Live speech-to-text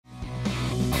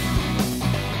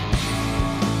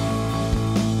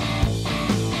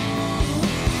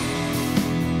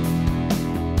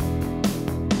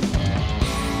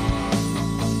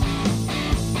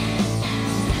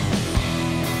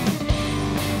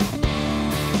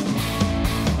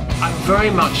very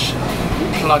much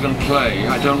plug and play.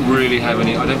 I don't really have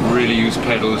any. I don't really use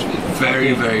pedals.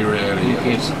 Very, very rarely.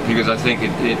 It's because I think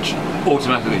it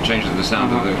automatically changes the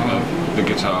sound of the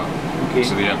guitar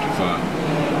to the amplifier.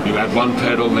 You add one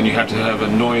pedal, then you have to have a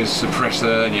noise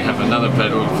suppressor, and you have another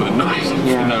pedal for the noise.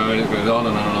 You know, and it goes on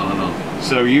and on and on and on.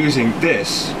 So using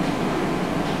this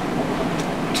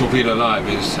Torpedo Live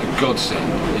is a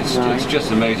godsend. It's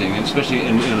just amazing, especially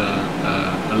in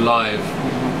a live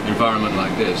environment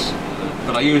like this.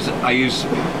 But I use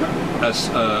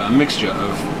a mixture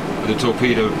of the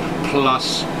Torpedo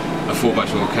plus a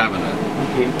 4x12 cabinet,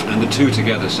 and the two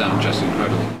together sound just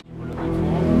incredible.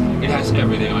 It has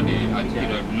everything I need. You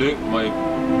know, Luke, my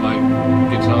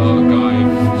guitar guy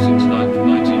since 19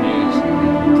 years,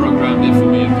 programmed it for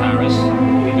me in Paris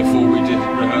before we did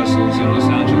rehearsals in Los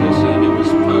Angeles, and it was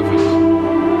perfect.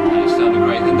 And it sounded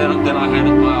great. And then I had a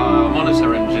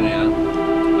monitor engineer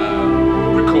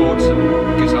record some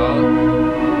guitar,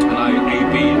 and I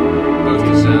A/B'd both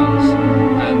the sounds,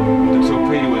 and the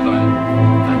Torpedo was like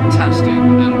fantastic,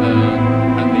 and the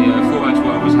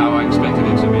 4x12 was how I expected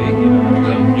it to be, you know,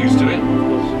 because I'm used to it.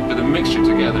 But the mixture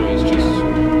together is just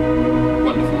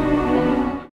wonderful.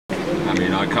 I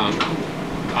mean, I can't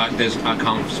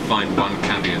find one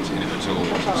caveat in it at all.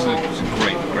 It's a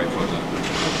great product,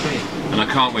 and I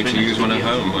can't wait to use one at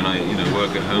home when I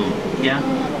work at home. Yeah.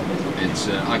 It's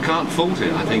I can't fault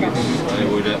it. I think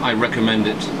I recommend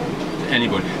it to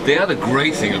anybody. The other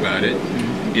great thing about it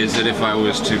is that if I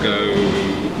was to go,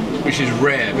 which is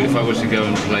rare, but if I was to go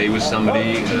and play with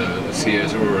somebody, a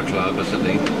theatre or a club or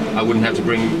something, I wouldn't have to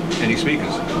bring any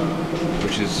speakers,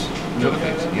 which is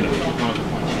perfect, you know.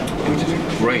 Which is a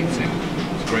great thing.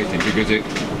 It's a great thing because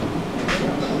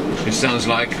it sounds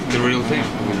like the real thing.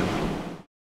 You know.